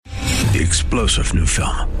The explosive new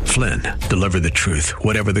film, Flynn, deliver the truth,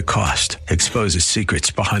 whatever the cost, exposes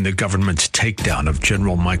secrets behind the government's takedown of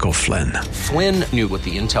General Michael Flynn. Flynn knew what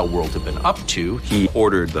the intel world had been up to. He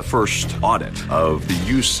ordered the first audit of the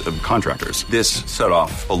use of contractors. This set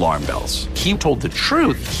off alarm bells. He told the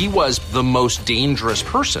truth. He was the most dangerous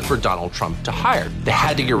person for Donald Trump to hire. They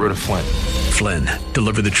had to get rid of Flynn. Flynn,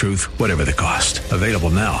 deliver the truth, whatever the cost. Available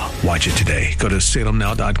now. Watch it today. Go to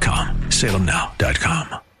salemnow.com.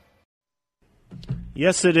 salemnow.com.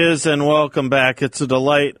 Yes, it is, and welcome back. It's a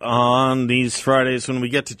delight on these Fridays when we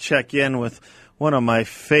get to check in with one of my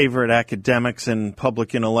favorite academics and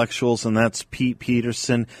public intellectuals, and that's Pete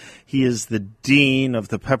Peterson. He is the dean of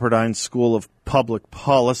the Pepperdine School of Public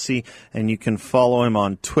Policy, and you can follow him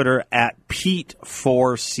on Twitter at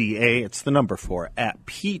Pete4CA. It's the number 4, at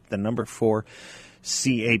Pete, the number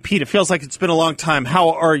 4CA. Pete, it feels like it's been a long time.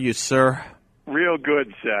 How are you, sir? Real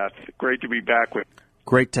good, Seth. Great to be back with you.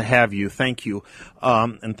 Great to have you. Thank you.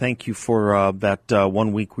 And thank you for that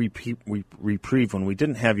 1 week reprieve when we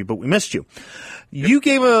didn't have you, but we missed you. You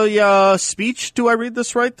gave a speech, do I read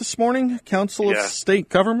this right, this morning? Council of State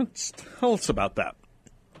Governments? Tell us about that.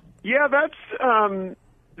 Yeah, that's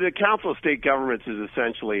the Council of State Governments is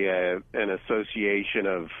essentially an association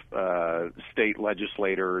of state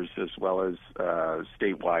legislators as well as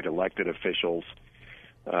statewide elected officials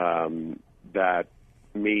that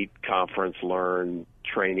meet, conference, learn,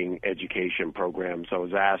 training, education programs. I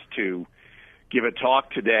was asked to give a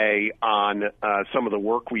talk today on some of the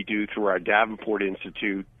work we do through our Davenport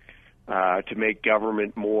Institute to make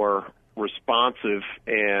government more responsive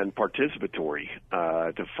and participatory,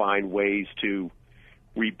 to find ways to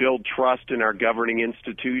rebuild trust in our governing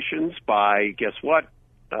institutions by, guess what,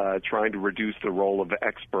 trying to reduce the role of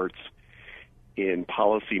experts in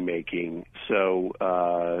policy making. So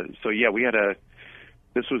yeah, we had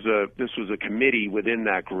This was a committee within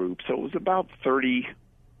that group, so it was about 30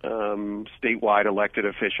 statewide elected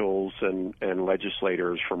officials and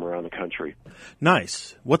legislators from around the country.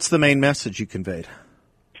 Nice. What's the main message you conveyed?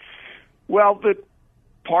 Well,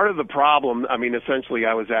 part of the problem, essentially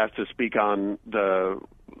I was asked to speak on the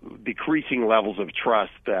decreasing levels of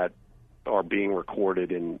trust that are being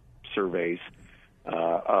recorded in surveys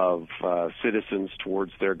of citizens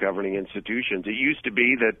towards their governing institutions. It used to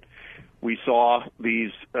be that we saw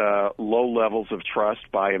these low levels of trust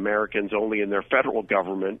by Americans only in their federal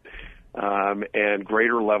government, and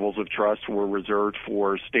greater levels of trust were reserved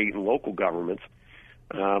for state and local governments.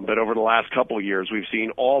 But over the last couple of years, we've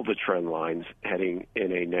seen all the trend lines heading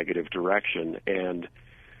in a negative direction. And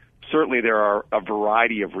certainly there are a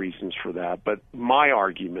variety of reasons for that. But my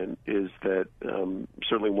argument is that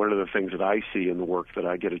certainly one of the things that I see in the work that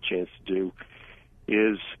I get a chance to do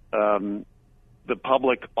is the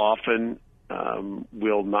public often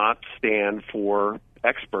will not stand for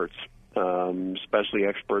experts, especially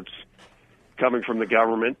experts coming from the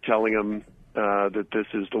government telling them that this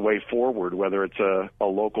is the way forward, whether it's a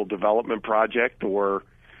local development project or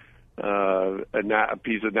a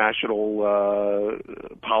piece of national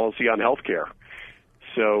policy on healthcare.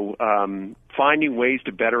 So finding ways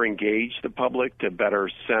to better engage the public, to better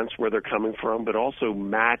sense where they're coming from, but also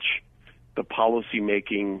match the policy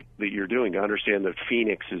making that you're doing. To understand that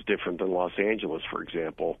Phoenix is different than Los Angeles, for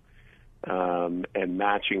example, and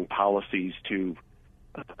matching policies to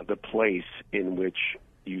the place in which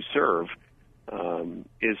you serve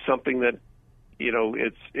is something that,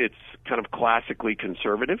 it's kind of classically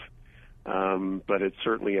conservative, but it's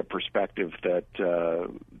certainly a perspective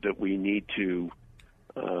that we need to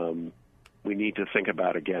think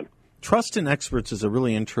about again. Trust in experts is a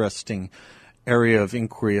really interesting area of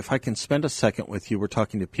inquiry. If I can spend a second with you, we're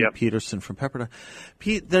talking to Pete Peterson from Pepperdine.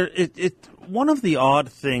 Pete, one of the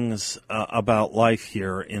odd things about life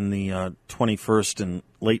here in the 21st and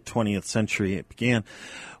late 20th century it began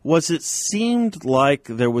was it seemed like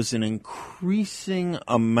there was an increasing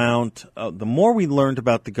amount, the more we learned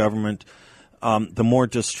about the government, the more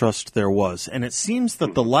distrust there was. And it seems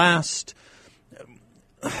that the last...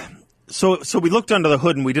 So we looked under the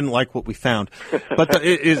hood and we didn't like what we found, but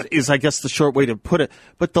is I guess the short way to put it.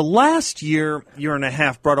 But the last year and a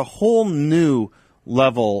half brought a whole new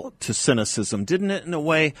level to cynicism, didn't it? In a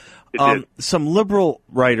way, some liberal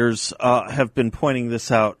writers have been pointing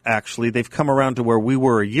this out. Actually, they've come around to where we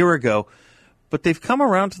were a year ago, but they've come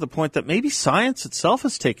around to the point that maybe science itself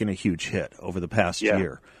has taken a huge hit over the past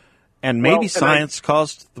year, and maybe science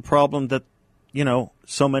caused the problem that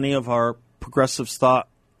so many of our progressives thought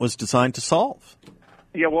was designed to solve.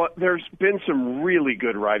 Yeah, well, there's been some really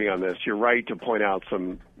good writing on this. You're right to point out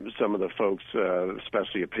some of the folks,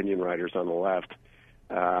 especially opinion writers on the left.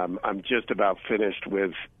 I'm just about finished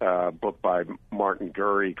with a book by Martin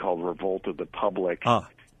Gurry called Revolt of the Public.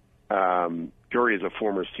 Gurry is a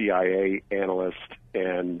former CIA analyst,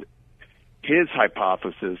 and his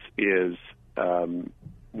hypothesis is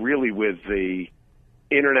really with the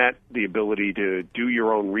Internet, the ability to do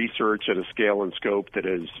your own research at a scale and scope that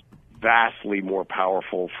is vastly more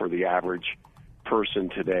powerful for the average person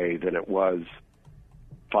today than it was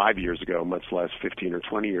 5 years ago, much less 15 or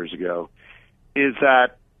 20 years ago, is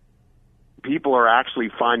that people are actually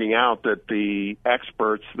finding out that the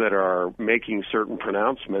experts that are making certain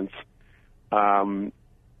pronouncements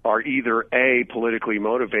are either A, politically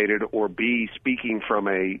motivated, or B, speaking from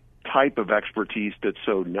a type of expertise that's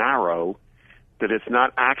so narrow that it's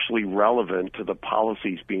not actually relevant to the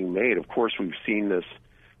policies being made. Of course, we've seen this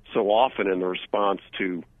so often in the response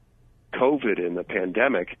to COVID and the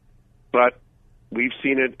pandemic, but we've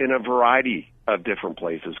seen it in a variety of different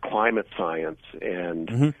places, climate science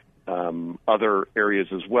and other areas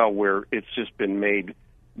as well, where it's just been made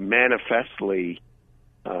manifestly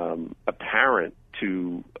apparent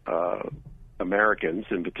to Americans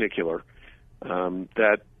in particular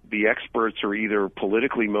that the experts are either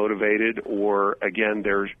politically motivated or, again,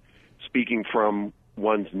 they're speaking from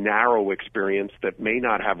one's narrow experience that may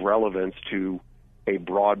not have relevance to a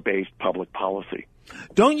broad-based public policy.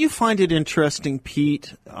 Don't you find it interesting,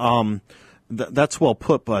 Pete? That's well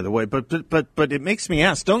put, by the way. But it makes me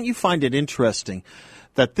ask: don't you find it interesting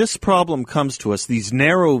that this problem comes to us? These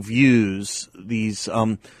narrow views, these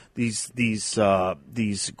groupthink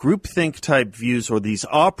type views, or these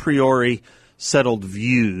a priori settled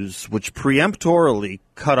views, which preemptorily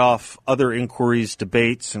cut off other inquiries,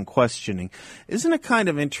 debates, and questioning. Isn't it kind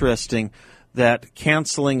of interesting that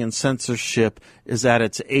canceling and censorship is at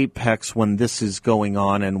its apex when this is going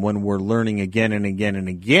on, and when we're learning again and again and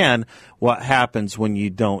again what happens when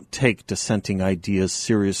you don't take dissenting ideas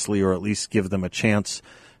seriously, or at least give them a chance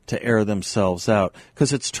to air themselves out?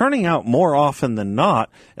 Because it's turning out more often than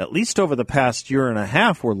not, at least over the past year and a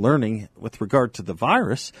half, we're learning with regard to the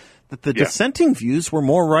virus that the dissenting views were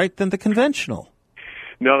more right than the conventional.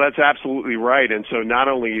 No, that's absolutely right. And so not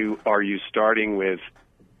only are you starting with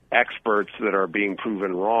experts that are being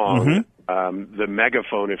proven wrong, the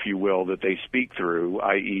megaphone, if you will, that they speak through,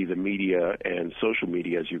 i.e. the media and social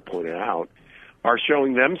media, as you pointed out, are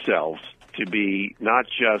showing themselves to be not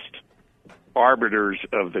just arbiters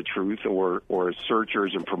of the truth or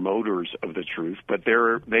searchers and promoters of the truth, but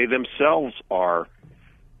they themselves are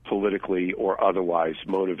politically or otherwise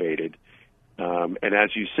motivated. And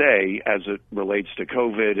as you say, as it relates to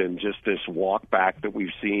COVID and just this walk back that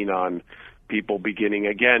we've seen on people beginning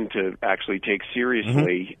again to actually take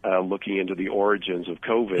seriously looking into the origins of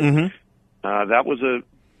COVID, that was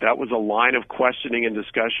a line of questioning and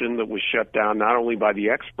discussion that was shut down not only by the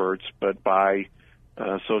experts but by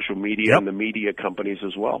social media and the media companies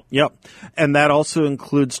as well. Yep. And that also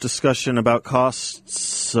includes discussion about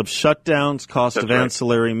costs of shutdowns, cost of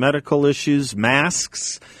ancillary medical issues,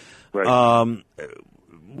 masks,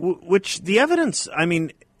 which the evidence, I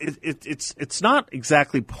mean, it's not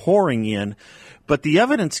exactly pouring in, but the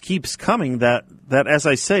evidence keeps coming that, as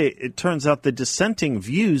I say, it turns out the dissenting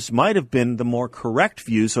views might have been the more correct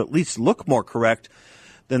views, or at least look more correct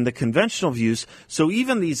than the conventional views. So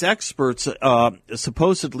even these experts,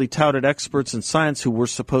 supposedly touted experts in science who we're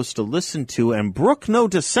supposed to listen to and brook no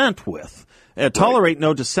dissent with, tolerate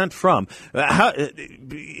no dissent from,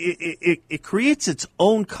 it creates its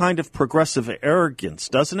own kind of progressive arrogance,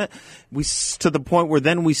 doesn't it? To the point where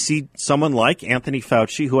then we see someone like Anthony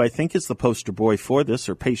Fauci, who I think is the poster boy for this,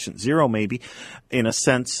 or patient zero maybe, in a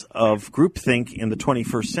sense of groupthink in the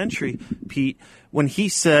 21st century, Pete, when he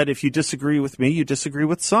said, if you disagree with me, you disagree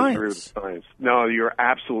with science. Disagree with science. No, you're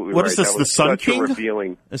absolutely right. What is this, the Sun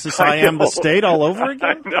King? Is this I am the state all over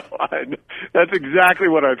again? I know. That's exactly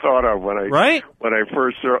what I thought of when I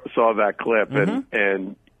first saw that clip,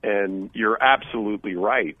 and you're absolutely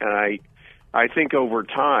right. And I think over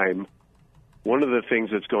time, one of the things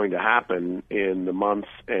that's going to happen in the months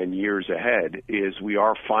and years ahead is we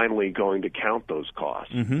are finally going to count those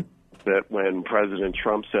costs. That when President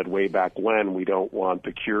Trump said way back when, we don't want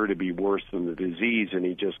the cure to be worse than the disease, and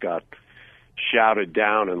he just got shouted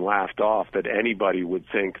down and laughed off, that anybody would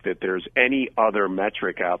think that there's any other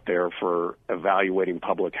metric out there for evaluating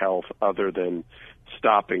public health other than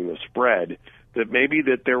stopping the spread, that maybe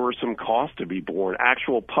that there were some costs to be borne,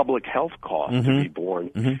 actual public health costs to be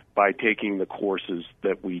borne by taking the courses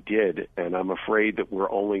that we did. And I'm afraid that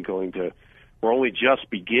we're only just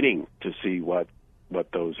beginning to see what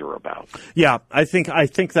those are about. Yeah, I think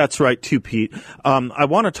that's right too, Pete. I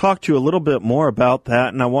want to talk to you a little bit more about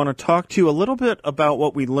that, and I want to talk to you a little bit about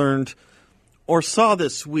what we learned or saw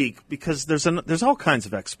this week, because there's all kinds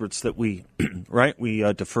of experts that we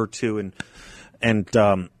defer to, and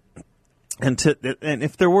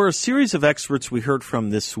if there were a series of experts we heard from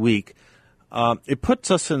this week, it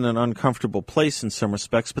puts us in an uncomfortable place in some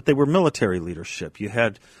respects, but they were military leadership. You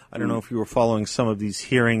had, I don't know if you were following some of these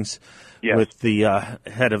hearings with the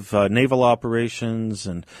head of naval operations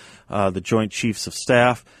and the Joint Chiefs of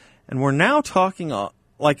Staff, and we're now talking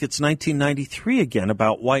like it's 1993 again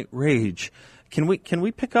about white rage. Can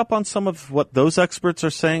we pick up on some of what those experts are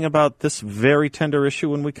saying about this very tender issue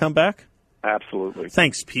when we come back? Absolutely.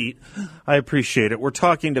 Thanks, Pete. I appreciate it. We're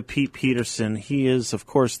talking to Pete Peterson. He is, of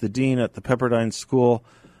course, the dean at the Pepperdine School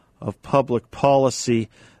of Public Policy.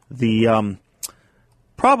 I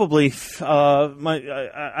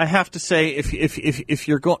have to say, if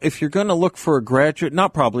you're going to look for a graduate,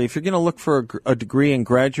 if you're going to look for a degree in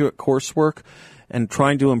graduate coursework and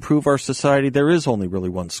trying to improve our society, there is only really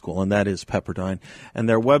one school, and that is Pepperdine. And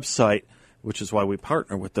their website, which is why we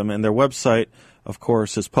partner with them, and their website, of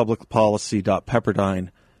course, is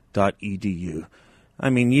publicpolicy.pepperdine.edu. I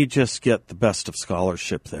mean, you just get the best of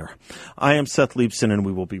scholarship there. I am Seth Leibson, and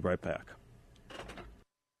we will be right back.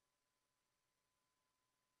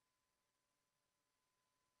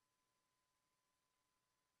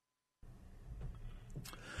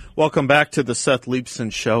 Welcome back to the Seth Leibson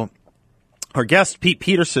Show. Our guest, Pete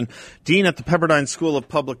Peterson, dean at the Pepperdine School of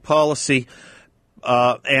Public Policy,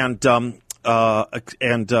 what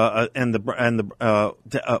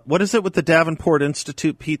is it with the Davenport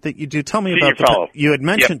Institute, Pete, that you do? Tell me Senior about fellow. You had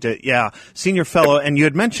mentioned it, yeah, senior fellow, and you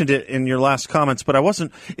had mentioned it in your last comments, but I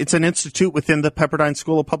wasn't. It's an institute within the Pepperdine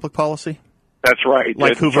School of Public Policy. That's right.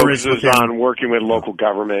 Like it Hoover is focuses within... on working with local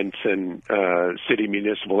governments and city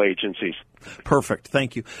municipal agencies. Perfect.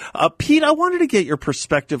 Thank you. Pete, I wanted to get your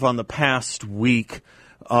perspective on the past week,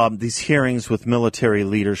 these hearings with military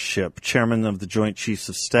leadership, chairman of the Joint Chiefs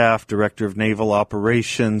of Staff, director of naval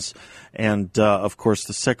operations, and, of course,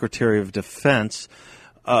 the Secretary of Defense.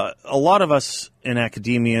 A lot of us in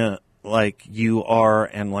academia, like you are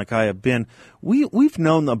and like I have been, we've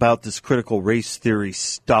known about this critical race theory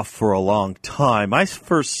stuff for a long time. I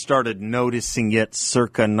first started noticing it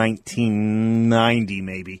circa 1990,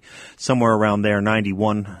 maybe, somewhere around there,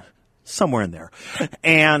 91, somewhere in there.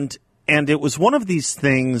 And it was one of these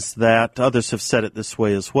things that others have said it this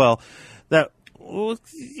way as well, that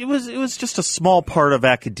it was just a small part of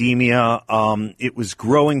academia. It was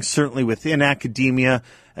growing certainly within academia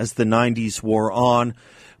as the 90s wore on.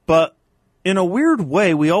 But in a weird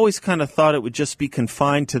way, we always kind of thought it would just be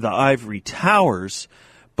confined to the ivory towers.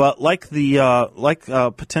 But like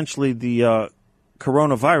potentially the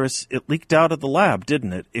coronavirus, it leaked out of the lab,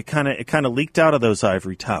 didn't it? It kind of leaked out of those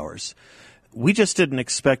ivory towers. We just didn't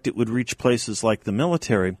expect it would reach places like the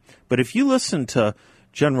military. But if you listen to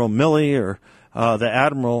General Milley or the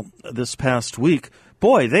Admiral this past week,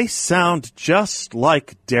 boy, they sound just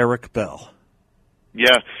like Derek Bell.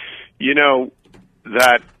 Yeah. You know,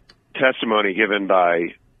 that testimony given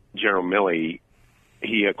by General Milley,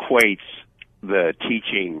 he equates the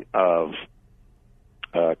teaching of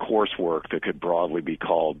coursework that could broadly be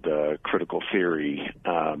called critical theory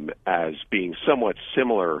as being somewhat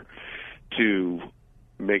similar to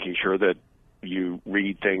making sure that you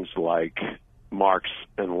read things like Marx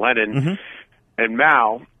and Lenin and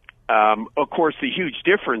Mao. Of course, the huge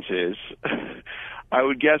difference is, I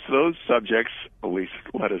would guess those subjects, at least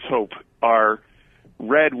let us hope, are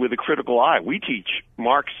read with a critical eye. We teach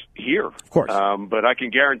Marx here, of course, but I can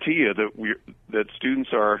guarantee you that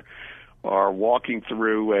students are walking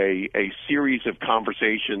through a series of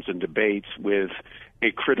conversations and debates with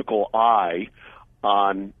a critical eye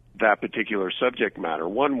on that particular subject matter.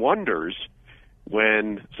 One wonders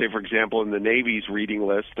when, say, for example, in the Navy's reading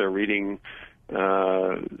list, they're reading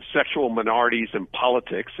Sexual Minorities and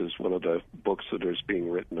Politics is one of the books that is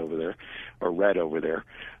being written over there or read over there,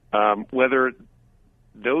 whether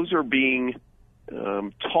those are being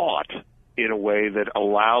taught in a way that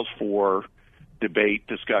allows for debate,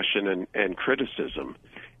 discussion, and criticism.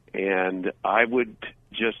 And I would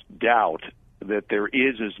just doubt that there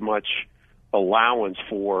is as much allowance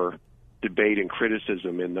for debate and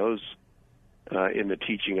criticism in those in the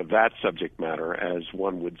teaching of that subject matter as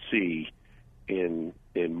one would see in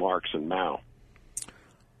Marx and Mao.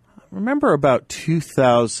 Remember about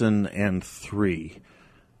 2003,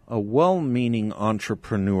 a well-meaning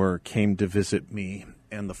entrepreneur came to visit me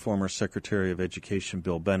and the former Secretary of Education,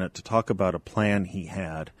 Bill Bennett, to talk about a plan he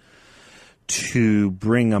had to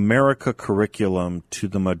bring America curriculum to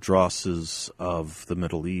the madrasas of the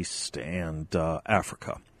Middle East and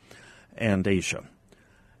Africa and Asia.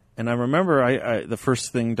 And I remember the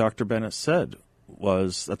first thing Dr. Bennett said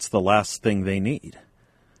was that's the last thing they need.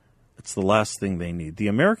 It's the last thing they need. The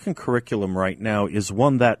American curriculum right now is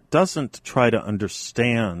one that doesn't try to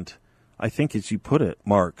understand, I think as you put it,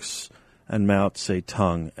 Marx and Mao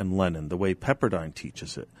Zedong and Lenin, the way Pepperdine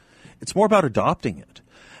teaches it. It's more about adopting it.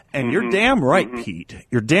 And you're damn right, Pete.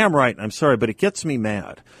 You're damn right. I'm sorry, but it gets me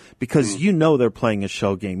mad because you know they're playing a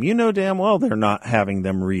shell game. You know damn well they're not having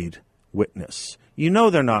them read Witness. You know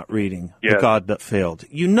they're not reading The God That Failed.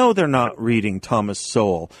 You know they're not reading Thomas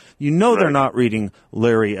Sowell. You know they're not reading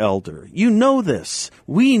Larry Elder. You know this.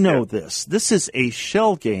 We know this. This is a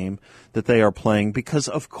shell game that they are playing because,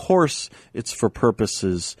 of course, it's for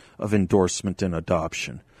purposes of endorsement and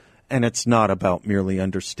adoption. And it's not about merely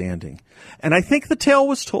understanding. And I think the tale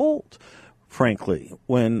was told, frankly,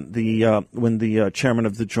 when the chairman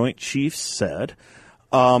of the Joint Chiefs said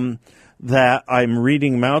that I'm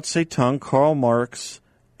reading Mao Zedong, Karl Marx,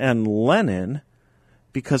 and Lenin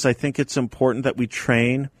because I think it's important that we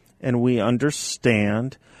train and we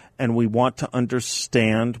understand and we want to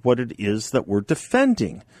understand what it is that we're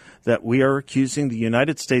defending, that we are accusing the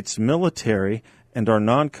United States military and our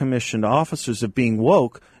non-commissioned officers of being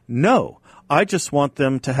woke. No, I just want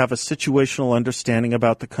them to have a situational understanding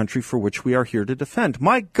about the country for which we are here to defend.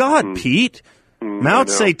 My God, Pete! Mao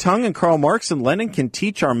Zedong and Karl Marx and Lenin can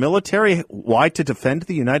teach our military why to defend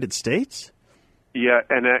the United States? Yeah,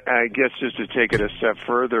 and I guess just to take it a step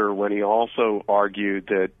further, when he also argued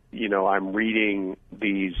that, I'm reading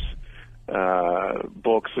these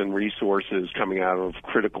books and resources coming out of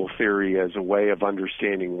critical theory as a way of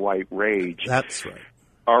understanding white rage. That's right.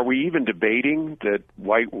 Are we even debating that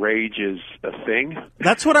white rage is a thing?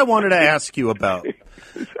 That's what I wanted to ask you about.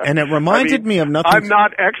 And it reminded me of nothing. I'm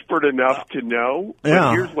not expert enough to know,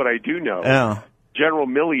 but here's what I do know. Yeah. General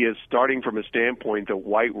Milley is starting from a standpoint that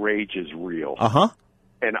white rage is real.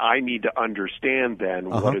 And I need to understand then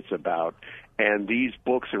what it's about. And these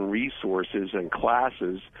books and resources and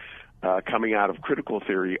classes coming out of critical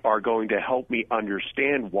theory are going to help me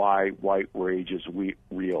understand why white rage is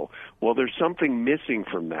real. Well, there's something missing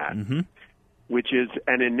from that, which is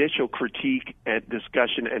an initial critique and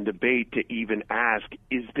discussion and debate to even ask,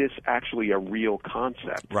 is this actually a real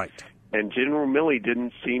concept? Right. And General Milley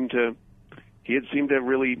didn't seem to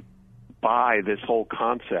really buy this whole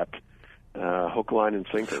concept. Hook, line, and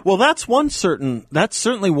sinker. Well, that's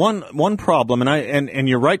certainly one problem, and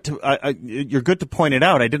you're right you're good to point it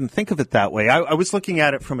out. I didn't think of it that way. I was looking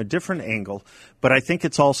at it from a different angle, but I think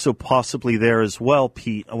it's also possibly there as well,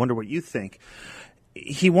 Pete. I wonder what you think.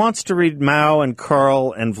 He wants to read Mao and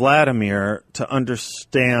Karl and Vladimir to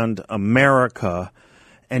understand America,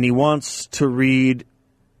 and he wants to read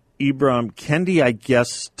Ibram Kendi, I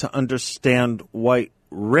guess, to understand white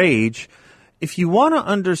rage. If you want to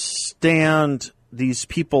understand these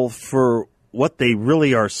people for what they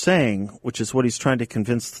really are saying, which is what he's trying to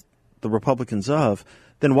convince the Republicans of,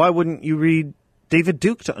 then why wouldn't you read David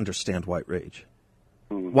Duke to understand white rage?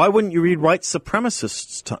 Why wouldn't you read white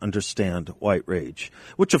supremacists to understand white rage?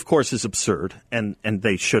 Which, of course, is absurd, and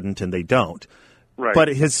they shouldn't and they don't. Right. But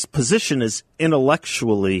his position is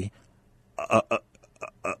intellectually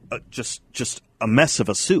just a mess of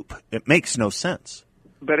a soup. It makes no sense.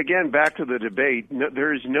 But again, back to the debate,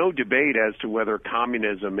 there is no debate as to whether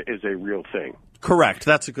communism is a real thing. Correct.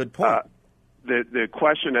 That's a good point. The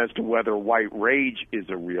question as to whether white rage is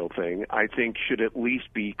a real thing, I think, should at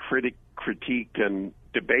least be critiqued and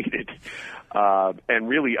debated and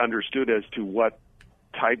really understood as to what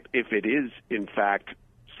type, if it is, in fact,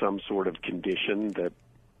 some sort of condition that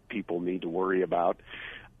people need to worry about.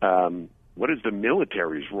 What is the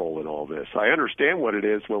military's role in all this? I understand what it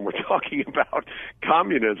is when we're talking about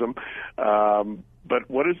communism, but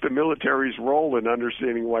what is the military's role in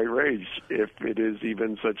understanding white rage, if it is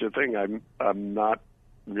even such a thing? I'm not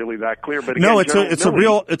really that clear. But again, no,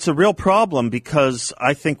 it's a real problem, because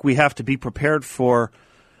I think we have to be prepared for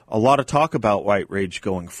a lot of talk about white rage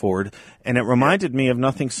going forward. And it reminded me of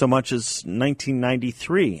nothing so much as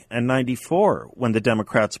 1993 and 94 when the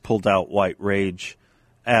Democrats pulled out white rage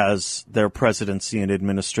as their presidency and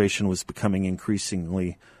administration was becoming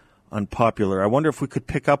increasingly unpopular. I wonder if we could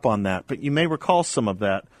pick up on that. But you may recall some of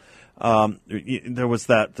that. There was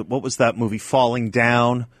what was that movie, Falling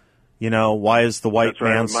Down? Why is the white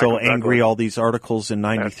man so angry? All these articles in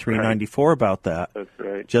 93, 94 about that. That's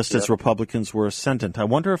right. Just as Republicans were ascendant. I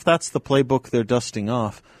wonder if that's the playbook they're dusting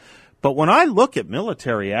off. But when I look at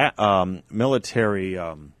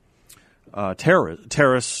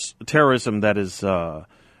terrorism that is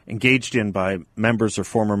engaged in by members or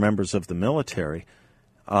former members of the military,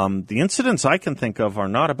 the incidents I can think of are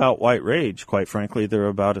not about white rage. Quite frankly, they're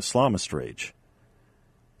about Islamist rage.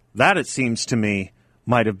 That, it seems to me,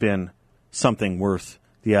 might have been something worth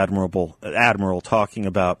the admiral talking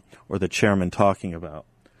about or the chairman talking about.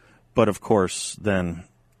 But, of course, then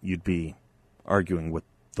you'd be arguing with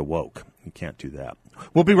the woke. You can't do that.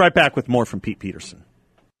 We'll be right back with more from Pete Peterson.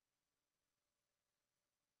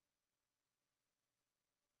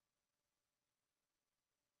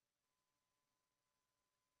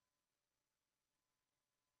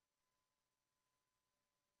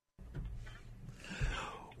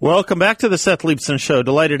 Welcome back to the Seth Leibson Show.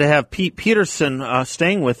 Delighted to have Pete Peterson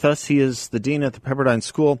staying with us. He is the dean at the Pepperdine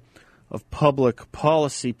School of Public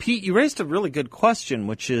Policy. Pete, you raised a really good question,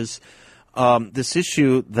 which is this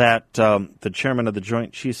issue that the chairman of the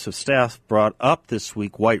Joint Chiefs of Staff brought up this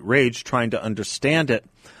week, white rage, trying to understand it.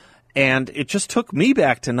 And it just took me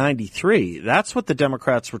back to 93. That's what the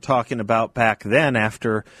Democrats were talking about back then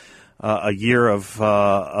after a year of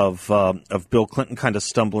Bill Clinton kind of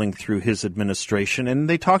stumbling through his administration. And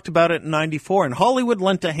they talked about it in 94. And Hollywood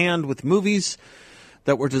lent a hand with movies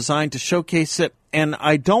that were designed to showcase it. And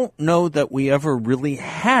I don't know that we ever really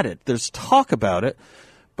had it. There's talk about it,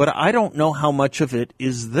 but I don't know how much of it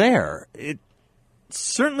is there. It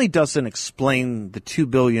certainly doesn't explain the $2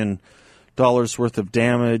 billion worth of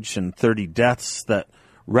damage and 30 deaths that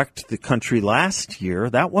wrecked the country last year.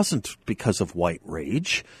 That wasn't because of white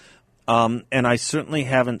rage. And I certainly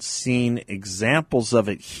haven't seen examples of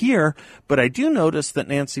it here, but I do notice that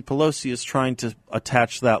Nancy Pelosi is trying to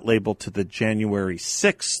attach that label to the January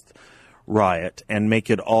 6th riot and make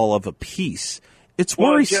it all of a piece. It's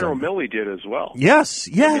worrisome. General Milley did as well. Yes.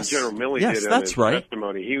 General Milley did in his right.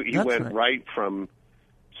 testimony. He went right from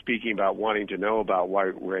speaking about wanting to know about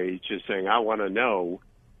white rage, just saying, I want to know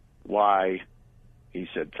why, he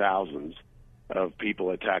said thousands, of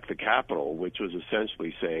people attacked the Capitol, which was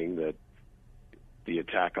essentially saying that the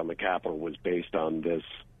attack on the Capitol was based on this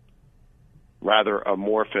rather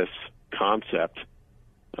amorphous concept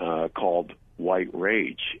called white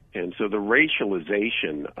rage. And so the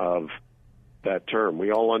racialization of that term,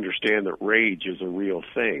 we all understand that rage is a real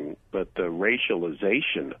thing, but the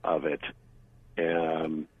racialization of it,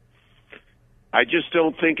 I just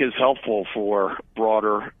don't think is helpful for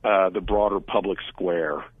the broader public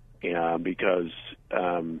square. Because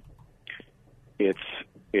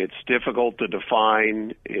it's difficult to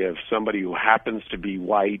define if somebody who happens to be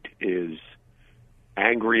white is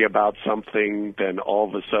angry about something, then all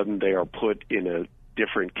of a sudden they are put in a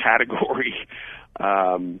different category.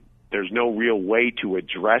 There's no real way to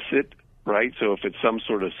address it, right? So if it's some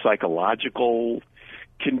sort of psychological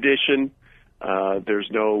condition,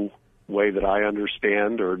 there's no way that I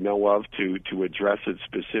understand or know of to address it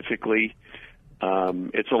specifically.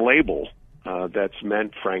 It's a label that's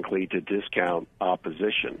meant, frankly, to discount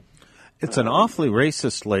opposition. It's an awfully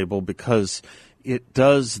racist label because it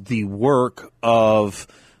does the work of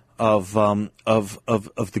the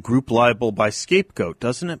group libel by scapegoat,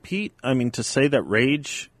 doesn't it, Pete? I mean, to say that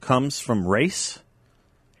rage comes from race,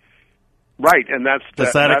 right? And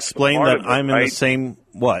does that explain that I'm in the same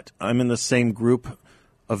what? I'm in the same group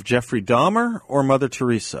of Jeffrey Dahmer or Mother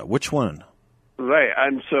Teresa? Which one? Right,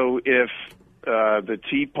 and so if the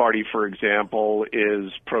Tea Party, for example,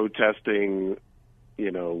 is protesting,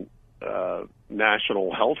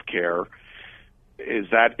 national health care, is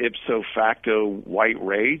that ipso facto white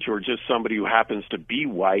rage, or just somebody who happens to be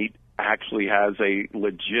white actually has a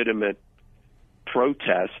legitimate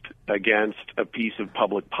protest against a piece of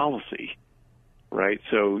public policy, right?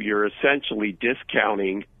 So you're essentially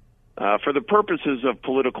discounting, for the purposes of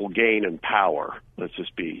political gain and power, let's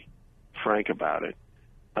just be frank about it,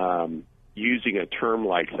 using a term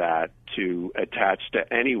like that to attach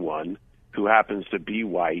to anyone who happens to be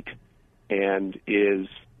white and is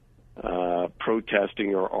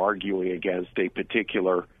protesting or arguing against a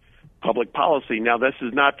particular public policy. Now, this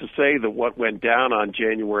is not to say that what went down on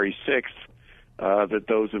January 6th, that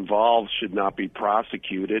those involved should not be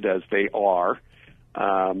prosecuted, as they are.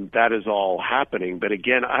 That is all happening. But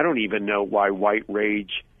again, I don't even know why white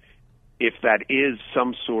rage, if that is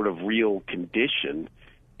some sort of real condition,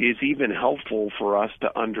 is even helpful for us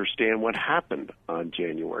to understand what happened on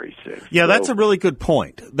January 6th. Yeah, that's a really good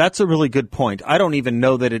point. I don't even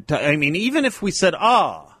know that it... I mean, even if we said,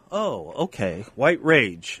 okay, white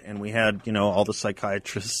rage, and we had, all the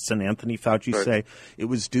psychiatrists and Anthony Fauci say it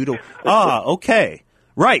was due to... okay,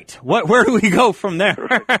 right. Where do we go from there?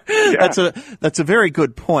 Yeah. That's a very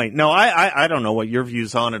good point. No, I don't know what your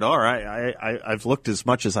views on it are. I've looked as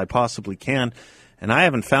much as I possibly can, and I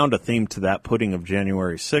haven't found a theme to that pudding of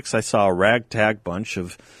January 6th. I saw a ragtag bunch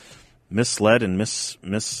of misled and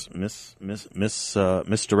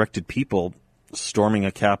misdirected people storming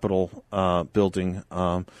a Capitol building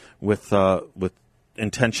with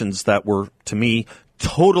intentions that were, to me,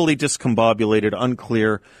 totally discombobulated,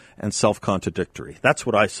 unclear, and self-contradictory. That's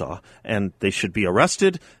what I saw. And they should be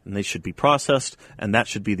arrested, and they should be processed, and that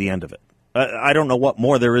should be the end of it. I don't know what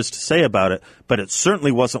more there is to say about it, but it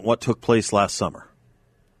certainly wasn't what took place last summer.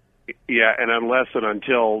 Yeah, and unless and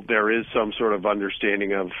until there is some sort of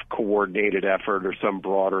understanding of coordinated effort or some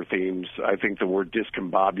broader themes, I think the word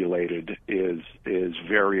discombobulated is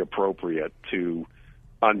very appropriate to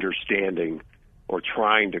understanding or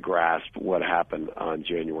trying to grasp what happened on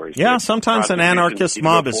January 6th. Yeah, sometimes an anarchist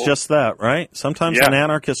mob is just that, right? Sometimes an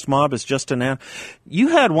anarchist mob is just You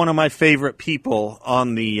had one of my favorite people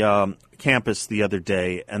on the campus the other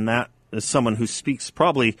day, and that is someone who speaks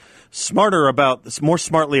probably more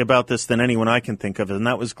smartly about this than anyone I can think of, and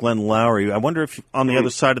that was Glenn Loury. I wonder if on the other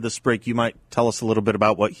side of this break you might tell us a little bit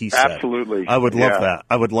about what he said. Absolutely. I would love that.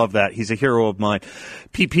 I would love that. He's a hero of mine.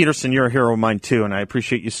 Pete Peterson, you're a hero of mine too, and I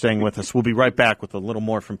appreciate you staying with us. We'll be right back with a little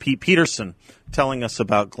more from Pete Peterson telling us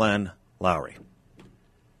about Glenn Loury.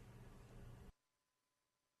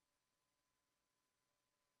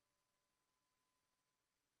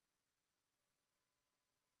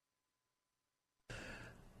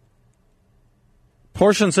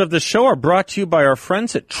 Portions of the show are brought to you by our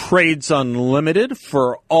friends at Trades Unlimited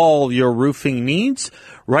for all your roofing needs.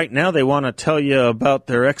 Right now, they want to tell you about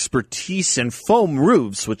their expertise in foam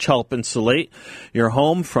roofs, which help insulate your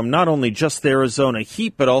home from not only just the Arizona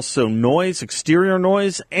heat, but also noise, exterior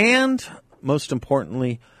noise, and, most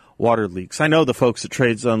importantly, water leaks. I know the folks at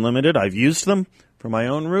Trades Unlimited. I've used them for my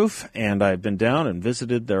own roof, and I've been down and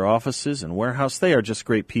visited their offices and warehouse. They are just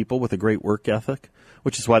great people with a great work ethic,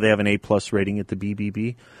 which is why they have an A-plus rating at the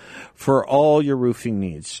BBB. For all your roofing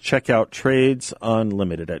needs, check out Trades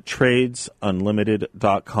Unlimited at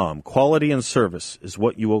tradesunlimited.com. Quality and service is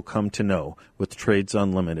what you will come to know with Trades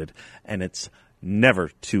Unlimited, and it's never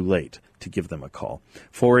too late to give them a call.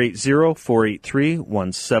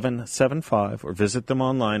 480-483-1775, or visit them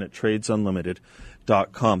online at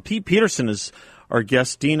tradesunlimited.com. Pete Peterson is our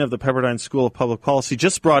guest, Dean of the Pepperdine School of Public Policy.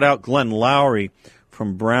 Just brought out Glenn Loury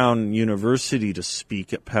from Brown University to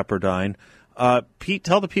speak at Pepperdine. Pete,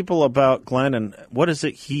 tell the people about Glenn, and what is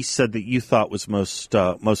it he said that you thought was most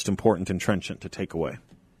important and trenchant to take away?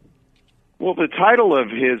 Well, the title of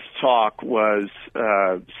his talk was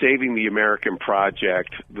Saving the American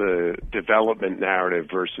Project, the Development Narrative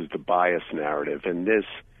versus the Bias Narrative. And this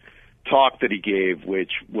talk that he gave,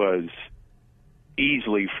 which was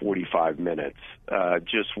easily 45 minutes,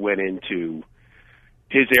 just went into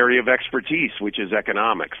his area of expertise, which is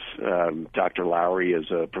economics. Dr. Loury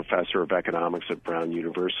is a professor of economics at Brown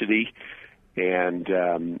University and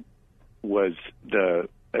was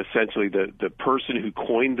essentially the person who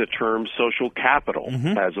coined the term social capital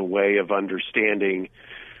as a way of understanding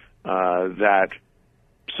that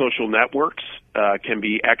social networks can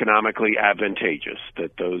be economically advantageous,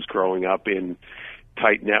 that those growing up in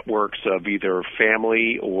tight networks of either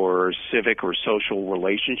family or civic or social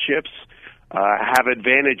relationships have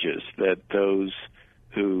advantages that those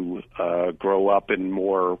who grow up in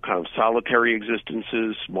more kind of solitary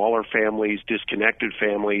existences, smaller families, disconnected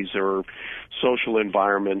families, or social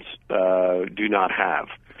environments do not have.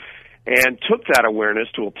 And took that awareness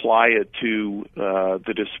to apply it to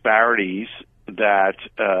the disparities that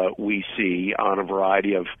we see on a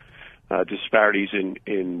variety of disparities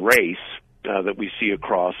in race that we see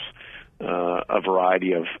across a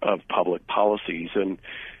variety of public policies. And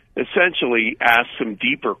essentially ask some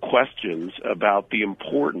deeper questions about the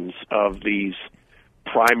importance of these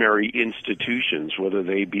primary institutions, whether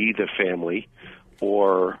they be the family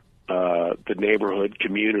or the neighborhood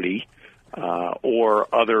community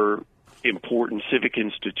or other important civic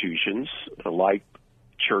institutions like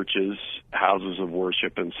churches, houses of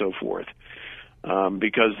worship, and so forth,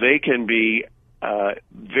 because they can be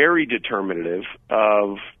very determinative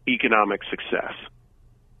of economic success.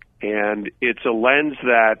 And it's a lens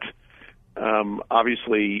that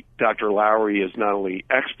obviously Dr. Loury is not only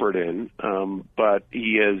expert in, but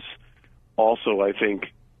he is also, I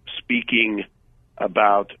think, speaking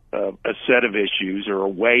about a set of issues or a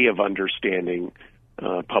way of understanding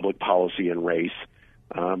public policy and race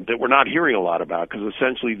that we're not hearing a lot about, because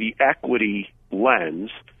essentially the equity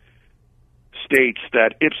lens states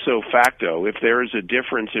that ipso facto, if there is a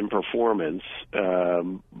difference in performance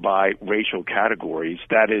by racial categories,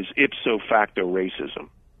 that is ipso facto racism,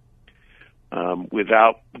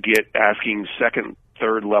 without asking second,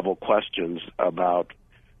 third level questions about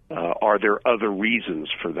are there other reasons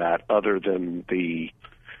for that other than the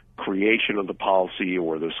creation of the policy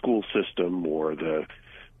or the school system or the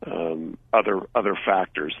other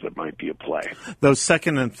factors that might be at play. Those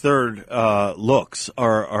second and third looks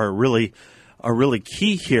are really are really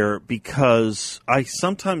key here, because I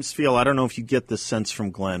sometimes feel, I don't know if you get this sense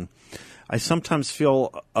from Glenn, I sometimes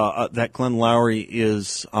feel that Glenn Loury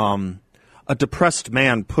is a depressed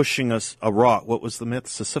man pushing a rock. What was the myth?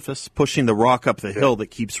 Sisyphus? Pushing the rock up the hill that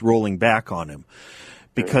keeps rolling back on him.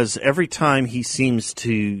 Because every time he seems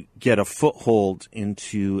to get a foothold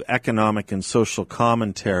into economic and social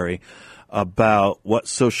commentary about what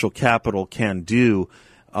social capital can do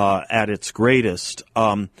at its greatest,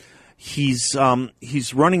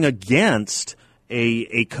 he's running against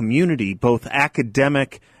a community, both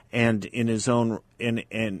academic and in his own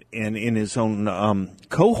in his own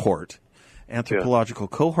cohort, anthropological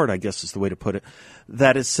cohort, I guess is the way to put it,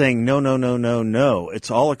 that is saying no.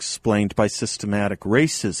 It's all explained by systematic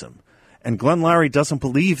racism, and Glenn Loury doesn't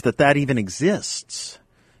believe that even exists.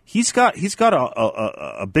 He's got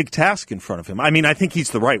a big task in front of him. I mean, I think he's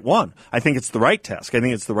the right one. I think it's the right task. I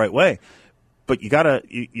think it's the right way. But you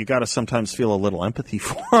gotta sometimes feel a little empathy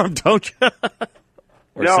for him, don't you?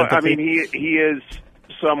 No, sympathy. I mean he is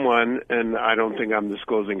someone, and I don't think I'm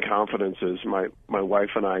disclosing confidences. My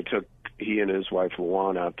wife and I took he and his wife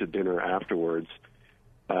Luan out to dinner afterwards,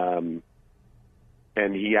 and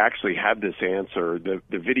he actually had this answer. The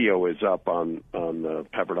video is up on the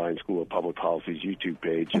Pepperdine School of Public Policy's YouTube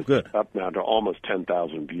page. Oh, good. It's up now to almost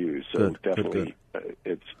 10,000 views, so good, definitely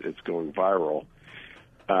it's going viral.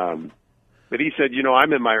 But he said,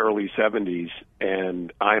 I'm in my early 70s,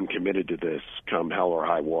 and I am committed to this come hell or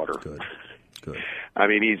high water. Good. I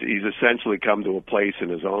mean, he's essentially come to a place in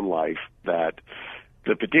his own life that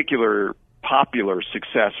the particular popular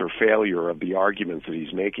success or failure of the arguments that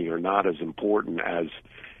he's making are not as important as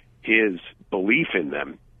his belief in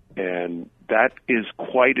them. And that is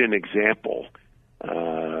quite an example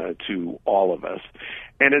to all of us.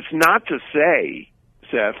 And it's not to say,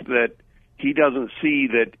 Seth, that he doesn't see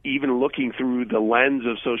that even looking through the lens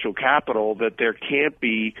of social capital, that there can't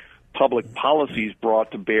be public policies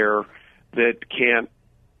brought to bear that can't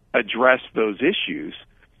address those issues,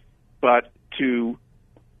 but to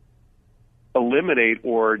eliminate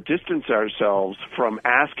or distance ourselves from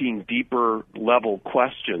asking deeper level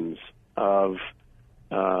questions of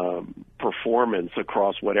performance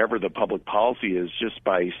across whatever the public policy is, just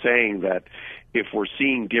by saying that if we're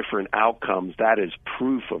seeing different outcomes, that is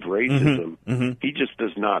proof of racism. Mm-hmm. He just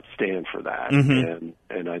does not stand for that,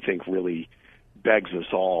 and I think really begs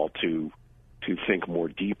us all to think more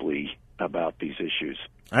deeply about these issues.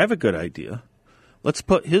 I have a good idea. Let's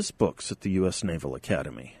put his books at the U.S. Naval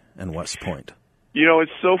Academy and West Point.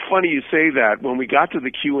 It's so funny you say that. When we got to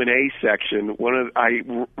the Q&A section, I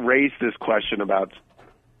raised this question about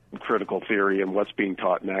critical theory and what's being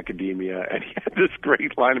taught in academia, and he had this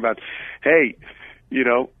great line about, hey,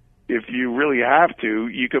 if you really have to,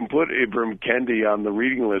 you can put Ibram Kendi on the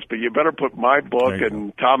reading list, but you better put my book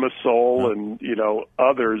and Thomas Sowell and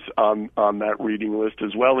others on that reading list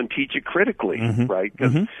as well, and teach it critically, right?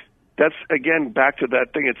 Because that's, again, back to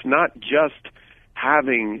that thing. It's not just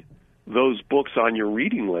having those books on your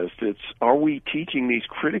reading list. It's, are we teaching these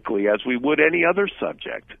critically as we would any other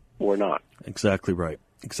subject or not? Exactly right,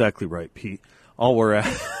 Pete. All we're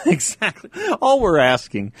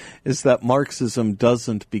asking is that Marxism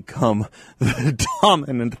doesn't become the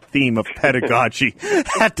dominant theme of pedagogy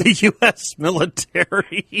at the U.S.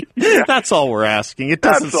 military. That's all we're asking. It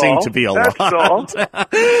doesn't seem to be a lot.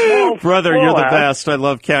 Brother, you're the best. I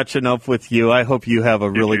love catching up with you. I hope you have a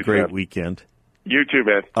really great weekend. You too,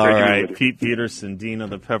 man. All right, Pete Peterson, Dean of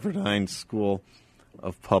the Pepperdine School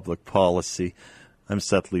of Public Policy. I'm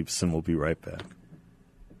Seth Leibson. We'll be right back.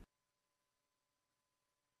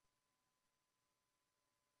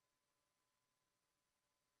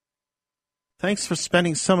 Thanks for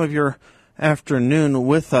spending some of your afternoon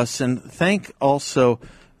with us, and thank also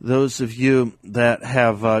those of you that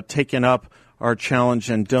have taken up our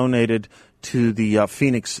challenge and donated to the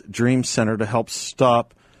Phoenix Dream Center to help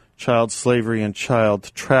stop child slavery and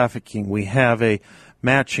child trafficking. We have a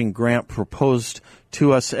matching grant proposed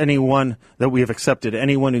to us. Anyone that we have accepted,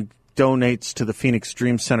 anyone who donates to the Phoenix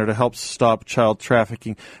Dream Center to help stop child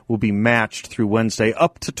trafficking will be matched through Wednesday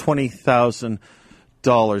up to $20,000.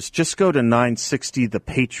 Just go to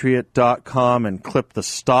 960thepatriot.com and click the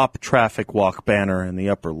Stop Traffic Walk banner in the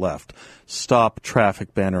upper left. Stop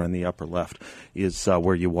Traffic banner in the upper left is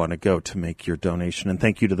where you want to go to make your donation. And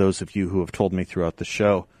thank you to those of you who have told me throughout the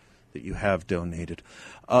show that you have donated.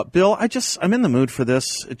 Bill, I'm in the mood for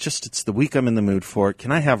this. It's the week I'm in the mood for it.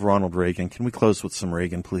 Can I have Ronald Reagan? Can we close with some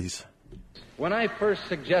Reagan, please? When I first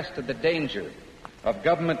suggested the danger of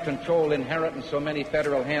government control inherent in so many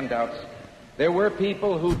federal handouts, there were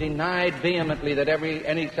people who denied vehemently that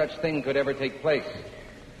any such thing could ever take place.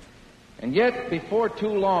 And yet, before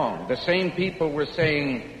too long, the same people were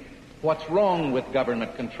saying, what's wrong with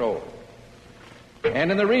government control?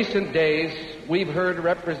 And in the recent days, we've heard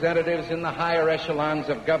representatives in the higher echelons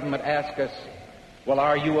of government ask us, well,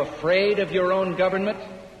 are you afraid of your own government?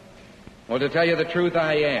 Well, to tell you the truth,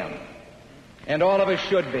 I am. And all of us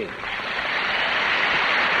should be.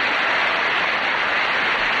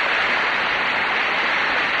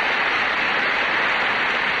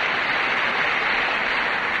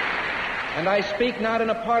 And I speak not in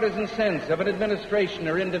a partisan sense of an administration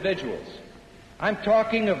or individuals. I'm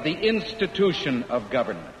talking of the institution of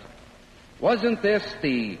government. Wasn't this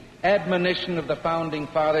the admonition of the Founding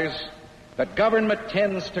Fathers, that government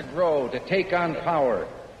tends to grow, to take on power,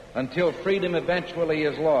 until freedom eventually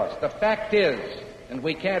is lost? The fact is, and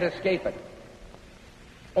we can't escape it,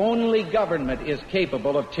 only government is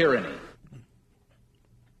capable of tyranny.